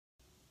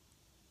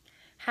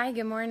Hi,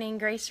 good morning.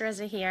 Grace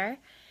Reza here.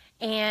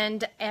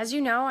 And as you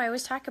know, I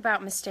always talk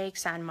about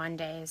mistakes on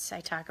Mondays. I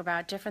talk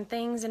about different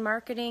things in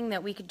marketing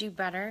that we could do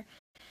better.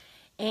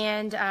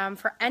 And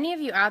for any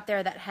of you out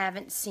there that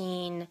haven't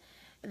seen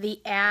the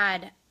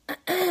ad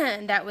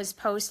that was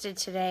posted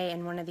today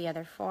in one of the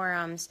other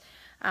forums,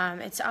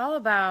 it's all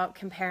about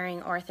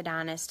comparing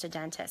orthodontists to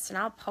dentists. And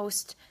I'll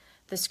post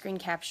the screen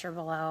capture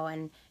below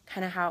and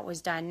kind of how it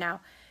was done. Now,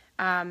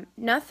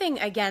 nothing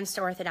against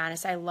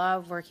orthodontists. I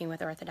love working with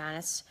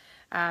orthodontists.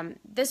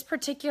 This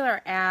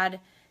particular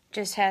ad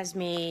just has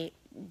me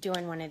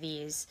doing one of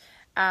these.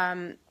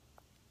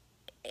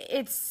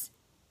 It's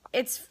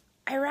it's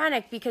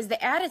ironic because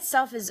the ad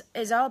itself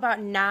is all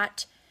about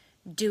not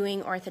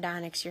doing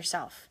orthodontics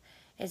yourself.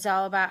 It's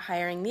all about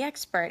hiring the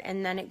expert,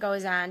 and then it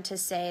goes on to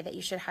say that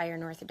you should hire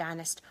an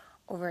orthodontist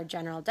over a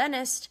general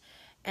dentist,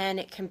 and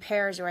it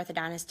compares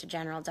orthodontists to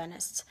general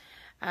dentists.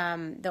 The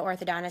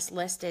orthodontist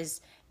list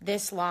is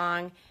this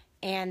long,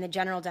 and the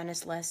general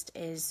dentist list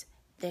is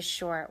this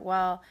short.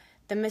 Well,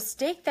 the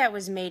mistake that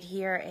was made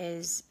here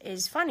is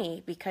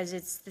funny because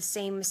it's the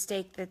same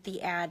mistake that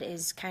the ad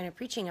is kind of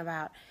preaching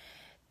about.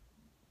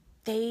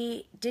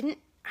 They didn't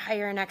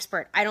hire an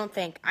expert, I don't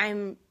think.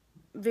 I'm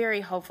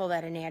very hopeful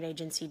that an ad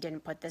agency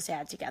didn't put this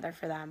ad together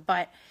for them,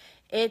 but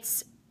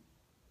it's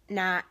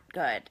not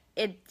good.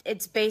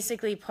 It's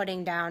basically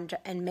putting down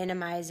and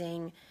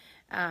minimizing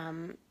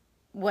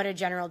what a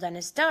general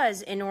dentist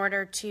does in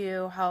order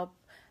to help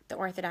the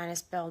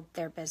orthodontist build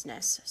their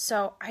business.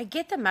 So I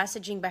get the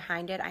messaging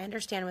behind it. I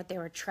understand what they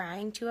were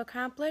trying to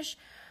accomplish,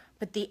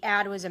 but the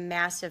ad was a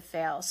massive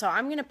fail. So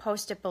I'm going to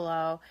post it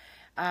below.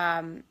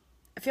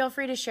 Feel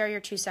free to share your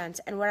 2 cents.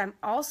 And what I'm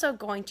also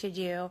going to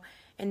do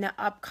in the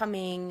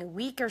upcoming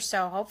week or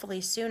so,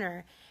 hopefully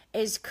sooner,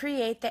 is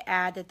create the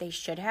ad that they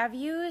should have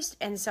used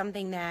and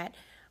something that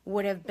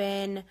would have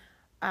been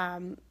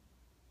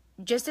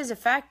just as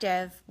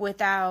effective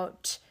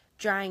without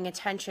drawing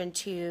attention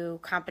to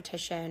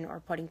competition or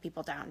putting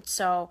people down.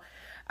 So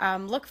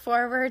look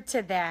forward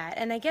to that.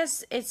 And I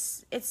guess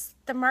it's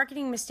the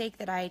marketing mistake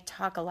that I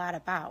talk a lot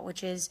about,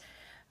 which is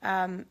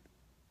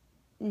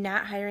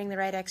not hiring the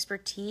right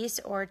expertise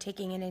or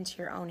taking it into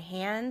your own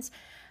hands.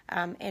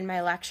 In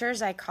my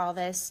lectures, I call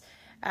this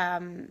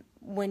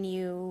when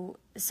you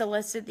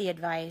solicit the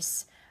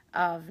advice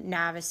of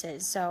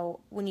novices. So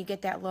when you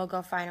get that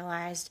logo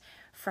finalized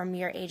from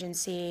your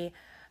agency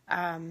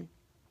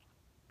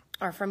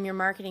or from your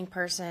marketing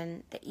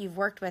person that you've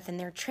worked with and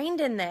they're trained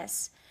in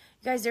this,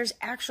 you guys, there's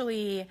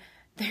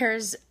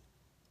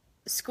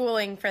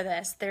schooling for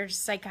this. There's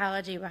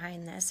psychology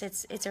behind this.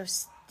 It's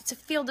a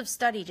field of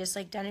study, just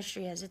like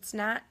dentistry is. It's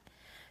not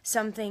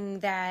something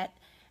that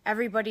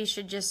everybody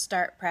should just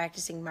start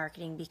practicing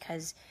marketing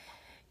because,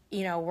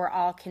 you know, we're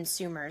all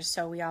consumers,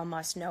 so we all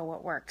must know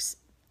what works.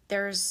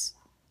 There's,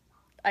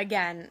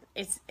 again,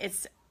 it's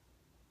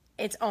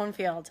its own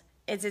field.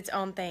 It's its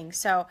own thing.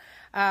 So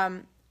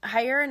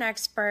hire an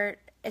expert,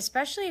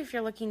 especially if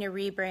you're looking to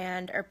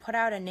rebrand or put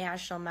out a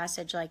national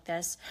message like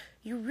this.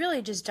 You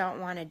really just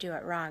don't want to do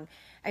it wrong.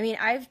 I mean,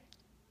 I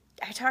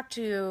talk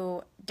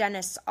to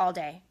dentists all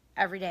day,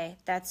 every day.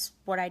 That's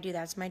what I do.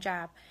 That's my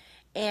job.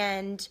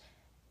 And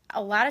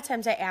a lot of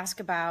times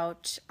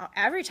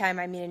every time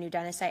I meet a new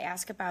dentist, I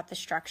ask about the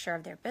structure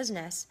of their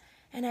business.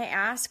 And I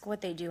ask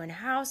what they do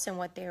in-house and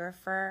what they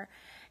refer.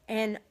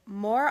 And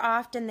more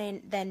often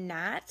than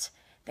not,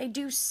 they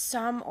do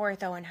some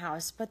ortho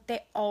in-house, but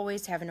they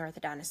always have an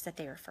orthodontist that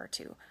they refer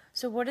to.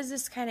 So what is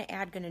this kind of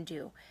ad going to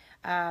do?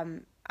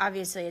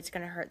 Obviously, it's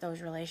going to hurt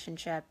those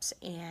relationships,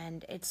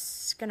 and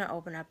it's going to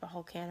open up a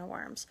whole can of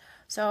worms.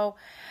 So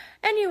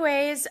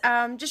anyways,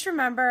 just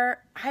remember,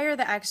 hire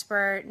the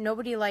expert.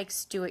 Nobody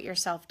likes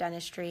do-it-yourself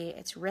dentistry.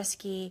 It's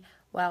risky.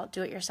 Well,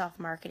 do-it-yourself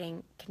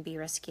marketing can be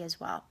risky as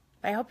well.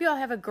 But I hope you all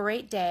have a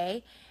great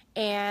day,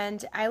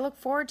 and I look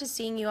forward to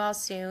seeing you all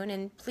soon.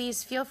 And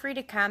please feel free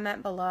to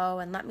comment below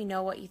and let me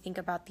know what you think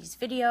about these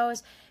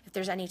videos, if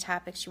there's any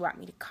topics you want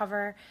me to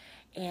cover.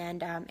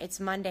 And it's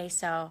Monday,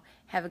 so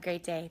have a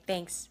great day.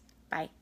 Thanks. Bye.